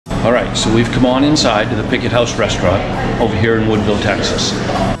All right, so we've come on inside to the Picket House restaurant over here in Woodville, Texas.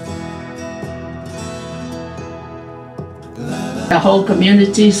 The whole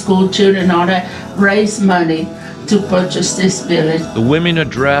community, school children, all that, raise money to purchase this village. The women are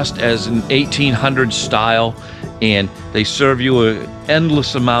dressed as an 1800s style, and they serve you an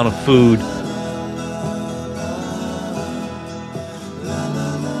endless amount of food.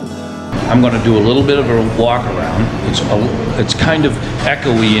 I'm going to do a little bit of a walk around. It's kind of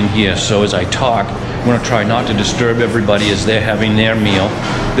echoey in here, so as I talk, I'm going to try not to disturb everybody as they're having their meal.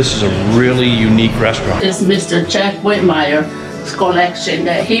 This is a really unique restaurant. It's Mr. Jack Whitmire's collection.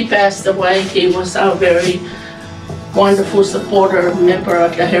 He passed away. He was a very wonderful supporter, member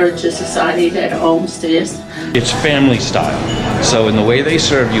of the Heritage Society that owns this. It's family style. So in the way they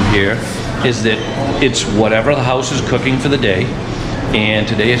serve you here is that it's whatever the house is cooking for the day. And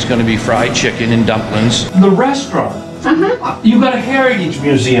today it's going to be fried chicken and dumplings. The restaurant. You got a heritage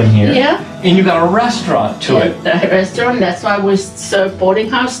museum here. Yeah. And you got a restaurant to it. The restaurant, that's why we serve boarding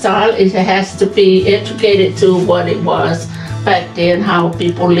house style. It has to be educated to what it was back then, how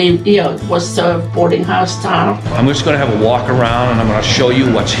people lived, was served boarding house style. I'm just going to have a walk around and I'm going to show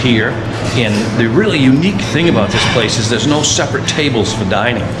you what's here. And the really unique thing about this place is there's no separate tables for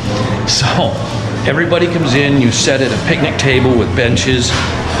dining. So everybody comes in, you sit at a picnic table with benches,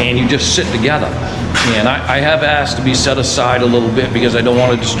 and you just sit together. And I have asked to be set aside a little bit because I don't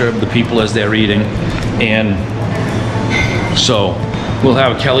want to disturb the people as they're eating. And so we'll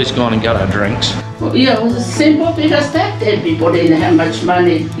have Kelly's gone and got our drinks. Well, it was simple because back then people didn't have much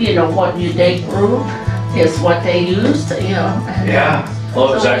money. What they grew is what they used, Yeah.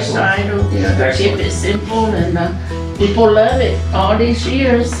 Oh, it's excellent. To keep it simple, and people love it all these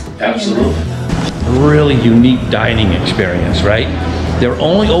years. Absolutely. Really unique dining experience, right? They're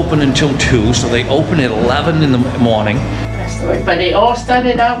only open until 2, so they open at 11 in the morning. That's right. But they all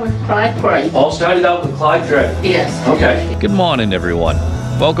started out with Clyde Cray. All started out with Clyde Cray? Yes. Okay. Good morning, everyone.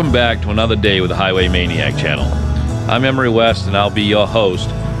 Welcome back to another day with the Highway Maniac channel. I'm Emery West, and I'll be your host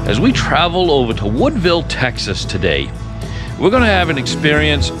as we travel over to Woodville, Texas today. We're going to have an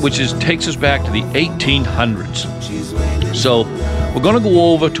experience which takes us back to the 1800s. So we're going to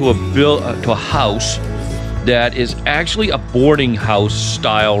go over to a house that is actually a boarding house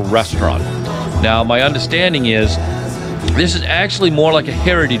style restaurant. Now, my understanding is this is actually more like a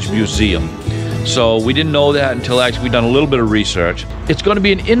heritage museum. So we didn't know that until actually we've done a little bit of research. It's going to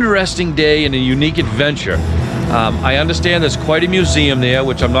be an interesting day and a unique adventure. I understand there's quite a museum there,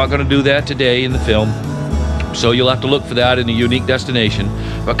 which I'm not going to do that today in the film. So you'll have to look for that in a unique destination.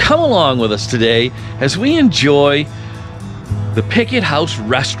 But come along with us today as we enjoy the Picket House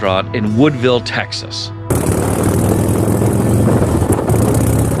restaurant in Woodville, Texas.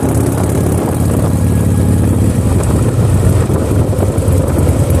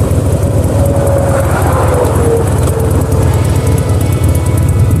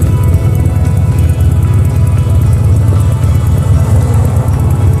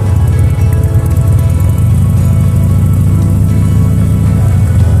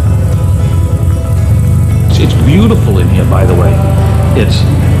 Beautiful in here, by the way. It's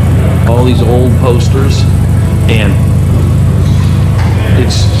all these old posters, and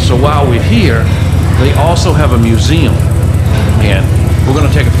so while we're here, they also have a museum, and we're going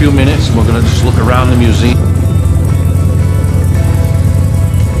to take a few minutes and we're going to just look around the museum.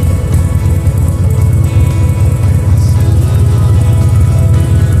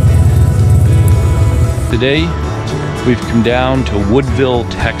 Today we've come down to Woodville,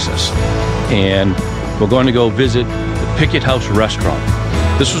 Texas, and we're going to go visit the Picket House restaurant.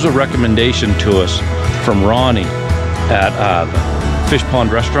 This was a recommendation to us from Ronnie at the Fish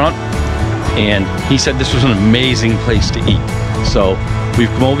Pond restaurant, and he said this was an amazing place to eat. So we've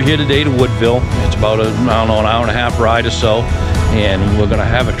come over here today to Woodville. It's about an hour and a half ride or so, and we're going to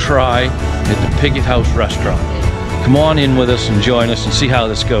have a try at the Picket House restaurant. Come on in with us and join us and see how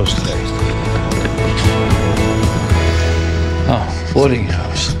this goes today. Oh, boarding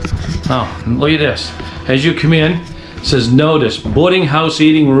house. Oh, look at this. As you come in, it says notice, boarding house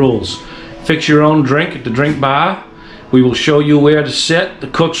eating rules. Fix your own drink at the drink bar. We will show you where to sit. The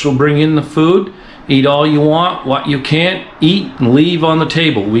cooks will bring in the food. Eat all you want. What you can't eat and leave on the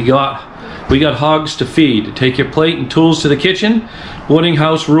table. We got hogs to feed. Take your plate and tools to the kitchen. Boarding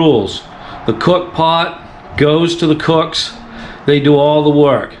house rules. The cook pot goes to the cooks. They do all the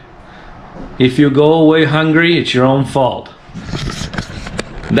work. If you go away hungry, it's your own fault.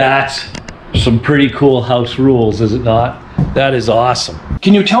 That's some pretty cool house rules, is it not? That is awesome.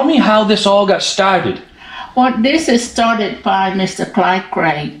 Can you tell me how this all got started? Well, this is started by Mr. Clyde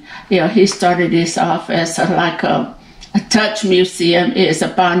Cray. He started this off as Touch Museum is a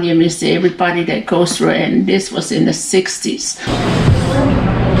pioneer museum, everybody that goes through it, and this was in the 60s.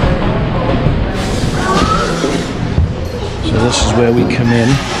 So this is where we come in.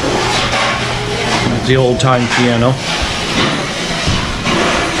 The old-time piano.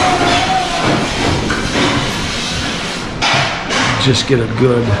 Just get a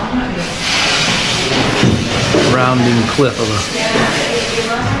good rounding clip of the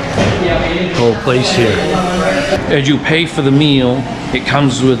whole place here. As you pay for the meal, it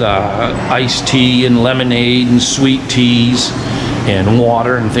comes with iced tea and lemonade and sweet teas and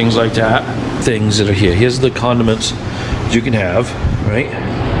water and things like that. Things that are here. Here's the condiments you can have, right?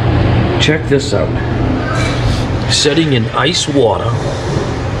 Check this out. Setting in ice water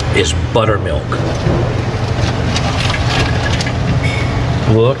is buttermilk.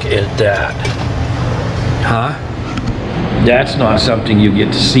 Look at that. Huh? That's not something you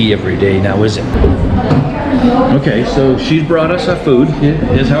get to see every day now, is it? Okay, so she's brought us our food.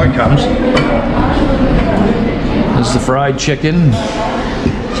 Here's how it comes. There's the fried chicken.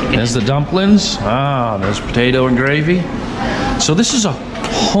 There's the dumplings. Ah, there's potato and gravy. So this is a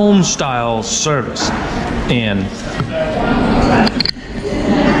home style service. And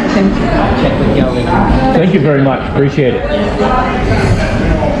thank you very much. Appreciate it.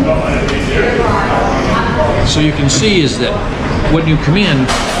 So you can see is that when you come in,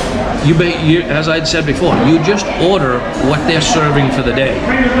 as I'd said before, you just order what they're serving for the day.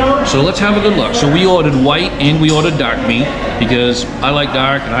 So let's have a good look. So we ordered white and we ordered dark meat because I like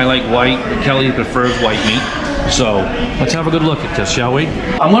dark and I like white, but Kelly prefers white meat. So let's have a good look at this, shall we?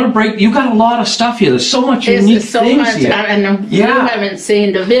 I'm gonna break. You got a lot of stuff here. There's so much unique things here. And you haven't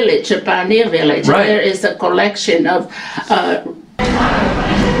seen the village, the pioneer village. Right. There is a collection of.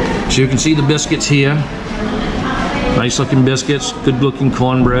 So you can see the biscuits here. Nice looking biscuits, good looking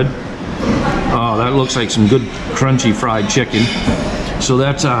cornbread. Oh, that looks like some good crunchy fried chicken. So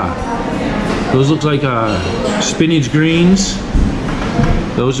that's those look like spinach greens.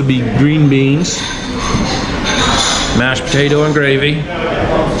 Those would be green beans, mashed potato and gravy,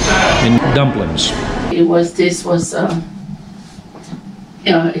 and dumplings. He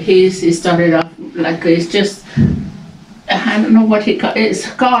started off like it's just, I don't know what he called it. It's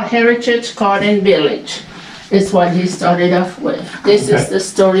called Heritage Garden Village. Is what he started off with. This is the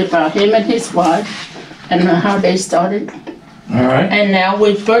story about him and his wife and how they started. All right. And now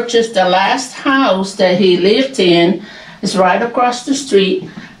we purchased the last house that he lived in. It's right across the street.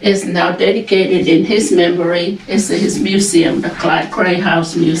 It's now dedicated in his memory. It's his museum, the Clyde Cray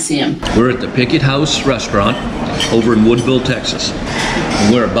House Museum. We're at the Picket House restaurant over in Woodville, Texas.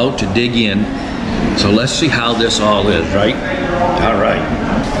 And we're about to dig in. So let's see how this all is, right? All right.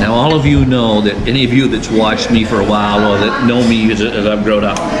 Now all of you know that, any of you that's watched me for a while or that know me as I've grown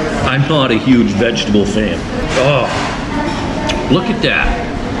up, I'm not a huge vegetable fan. Oh, look at that.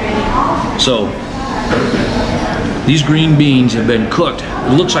 So, these green beans have been cooked.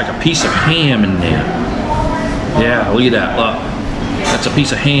 It looks like a piece of ham in there. Yeah, look at that. Look, that's a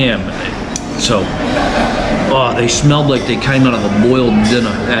piece of ham. So, oh, they smelled like they came out of a boiled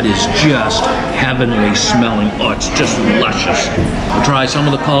dinner. That is just heavenly smelling. Oh, it's just luscious. We'll try some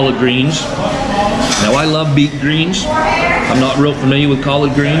of the collard greens. Now, I love beet greens. I'm not real familiar with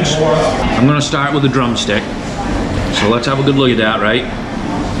collard greens. I'm gonna start with a drumstick. So let's have a good look at that, right?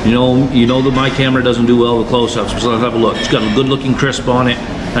 You know that my camera doesn't do well with close-ups, so let's have a look. It's got a good-looking crisp on it.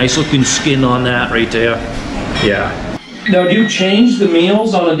 Nice looking skin on that right there. Yeah. Now, do you change the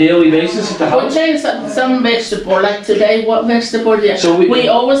meals on a daily basis at the house? We change some vegetable, like today, what vegetable? Yeah. So we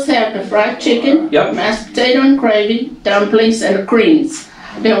always have the fried chicken, mashed potato and gravy, dumplings, and greens.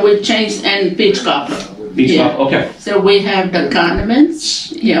 Then we change, and peach cobbler. Peach cobbler, okay. So we have the condiments,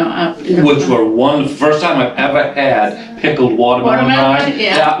 which were one, the first time I've ever had pickled watermelon rind.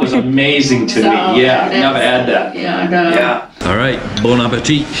 Yeah. That was amazing to me. Yeah, never had that. Yeah. All right, bon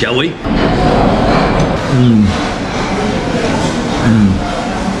appetit, shall we?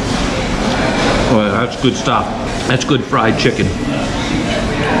 Oh, that's good stuff. That's good fried chicken.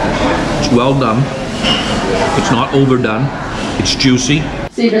 It's well done. It's not overdone. It's juicy.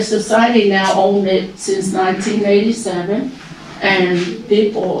 See, the society now owned it since 1987, and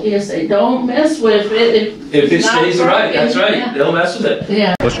people say, don't mess with it. If it stays right, that's right. Yeah. They'll mess with it.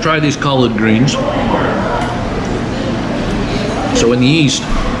 Yeah. Let's try these collard greens. So in the East,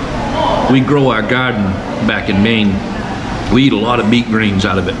 we grow our garden back in Maine. We eat a lot of beet greens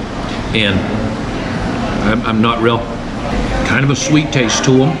out of it. And I'm not real, kind of a sweet taste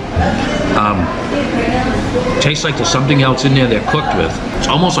to them. Tastes like there's something else in there they're cooked with. It's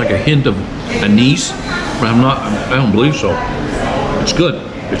almost like a hint of anise, but I don't believe so. It's good,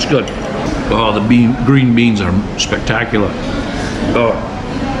 it's good. Oh, the green beans are spectacular. Oh,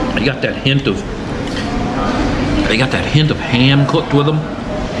 they got that hint of ham cooked with them.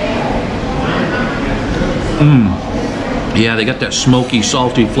 Yeah, they got that smoky,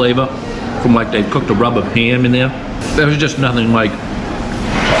 salty flavor from like they've cooked a rub of ham in there. There's just nothing like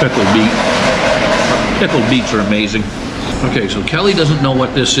pickled beet. Pickled beets are amazing. Okay, so Kelly doesn't know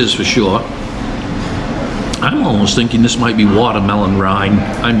what this is for sure. I'm almost thinking this might be watermelon rind.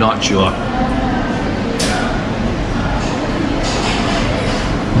 I'm not sure.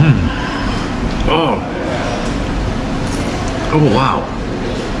 Oh. Oh, wow.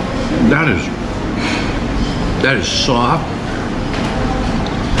 That is soft.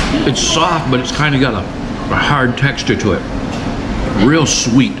 It's soft, but it's kind of got a hard texture to it. Real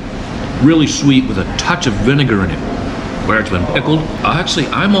sweet. Really sweet with a touch of vinegar in it, where it's been pickled. Actually,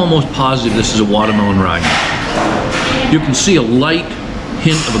 I'm almost positive this is a watermelon rind. You can see a light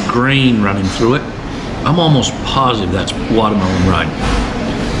hint of a grain running through it. I'm almost positive that's watermelon rind.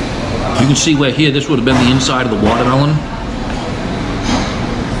 You can see where here this would have been the inside of the watermelon.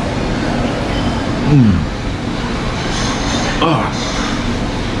 Oh.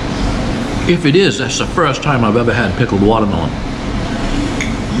 If it is, that's the first time I've ever had pickled watermelon.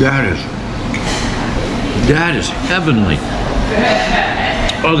 That is heavenly.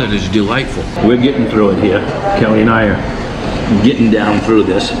 Oh, that is delightful. We're getting through it here. Kelly and I are getting down through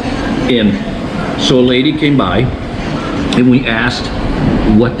this. And so a lady came by and we asked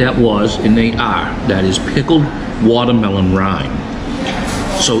what that was, and that is pickled watermelon rind.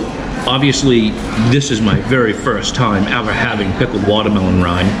 So obviously this is my very first time ever having pickled watermelon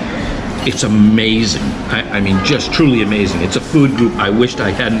rind. It's amazing. I mean, just truly amazing. It's a food group I wished I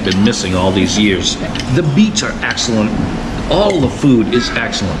hadn't been missing all these years. The beets are excellent. All the food is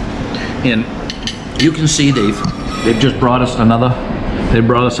excellent. And you can see they've just brought us another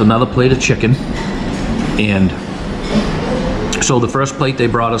plate of chicken. And so the first plate they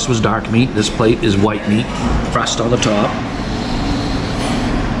brought us was dark meat. This plate is white meat, crust on the top.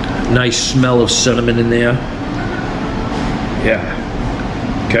 Nice smell of cinnamon in there.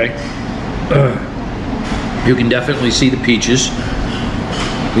 Yeah. Okay. You can definitely see the peaches.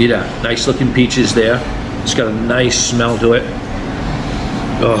 Yeah, nice looking peaches there. It's got a nice smell to it.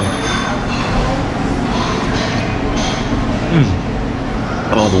 Oh,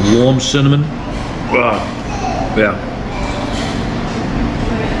 oh, the warm cinnamon. Yeah.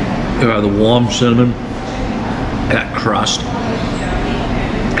 The warm cinnamon. That crust.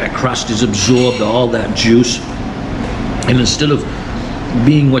 That crust has absorbed all that juice. And instead of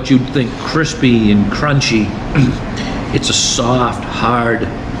being what you'd think crispy and crunchy, it's a soft, hard,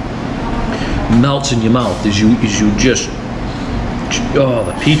 melts in your mouth as you just, oh,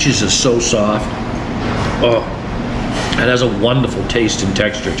 the peaches are so soft. Oh, it has a wonderful taste and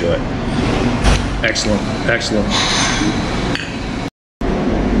texture to it. Excellent, excellent.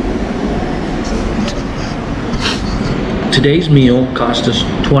 Today's meal cost us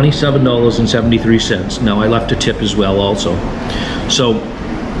 $27.73. Now I left a tip as well also. So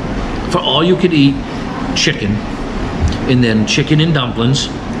for all you could eat chicken, and then chicken and dumplings,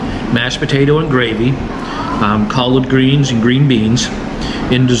 mashed potato and gravy, collard greens and green beans,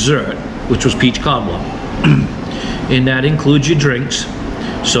 and dessert, which was peach cobbler. And that includes your drinks.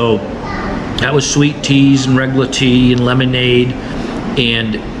 So that was sweet teas and regular tea and lemonade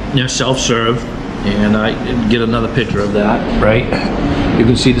and self-serve. And I get another picture of that, right? You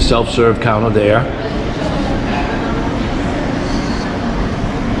can see the self-serve counter there.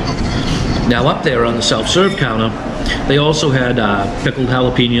 Now up there on the self-serve counter, they also had pickled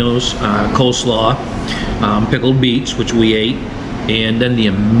jalapenos, coleslaw, pickled beets, which we ate, and then the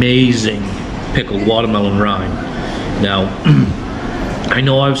amazing pickled watermelon rind. Now, I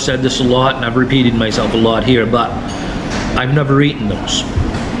know I've said this a lot and I've repeated myself a lot here, but I've never eaten those.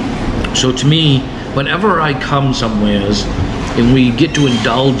 So to me, whenever I come somewheres and we get to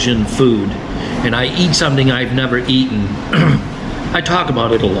indulge in food and I eat something I've never eaten, I talk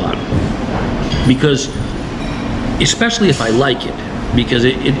about it a lot. Because, especially if I like it, because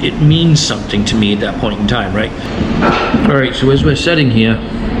it means something to me at that point in time, right? All right, so as we're sitting here,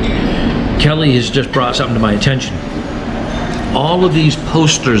 Kelly has just brought something to my attention. All of these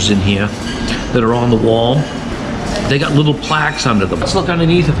posters in here that are on the wall, they got little plaques under them. Let's look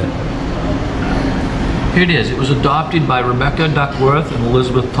underneath of it. Here it is. It was adopted by Rebecca Duckworth and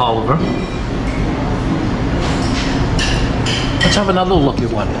Elizabeth Tolliver. Let's have another look at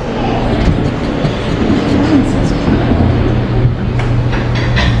one.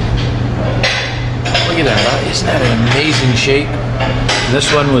 Look at that. Isn't that an amazing shape?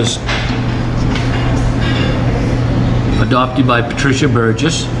 This one was adopted by Patricia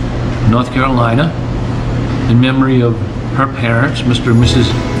Burgess. North Carolina, in memory of her parents, Mr. and Mrs.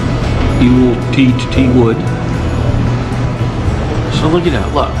 Ewell T. Wood. So look at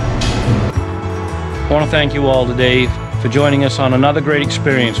that, look. I want to thank you all today for joining us on another great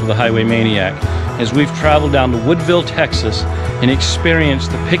experience with the Highway Maniac as we've traveled down to Woodville, Texas and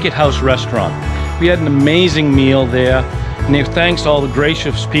experienced the Picket House restaurant. We had an amazing meal there, and thanks to all the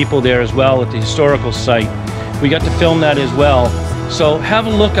gracious people there as well at the historical site. We got to film that as well. So have a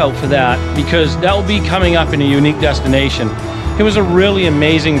look out for that, because that will be coming up in a unique destination. It was a really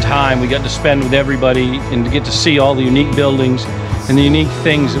amazing time we got to spend with everybody and to get to see all the unique buildings and the unique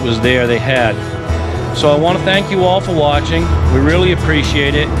things that was there they had. So I want to thank you all for watching. We really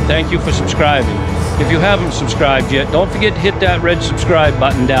appreciate it. Thank you for subscribing. If you haven't subscribed yet, don't forget to hit that red subscribe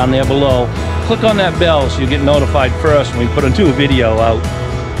button down there below. Click on that bell so you get notified first when we put a new video out.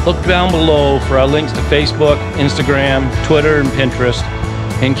 Look down below for our links to Facebook, Instagram, Twitter, and Pinterest.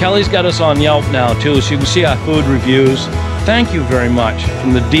 And Kelly's got us on Yelp now too, so you can see our food reviews. Thank you very much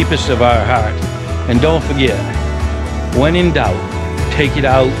from the deepest of our heart. And don't forget, when in doubt, take it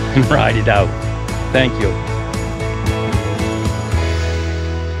out and ride it out. Thank you.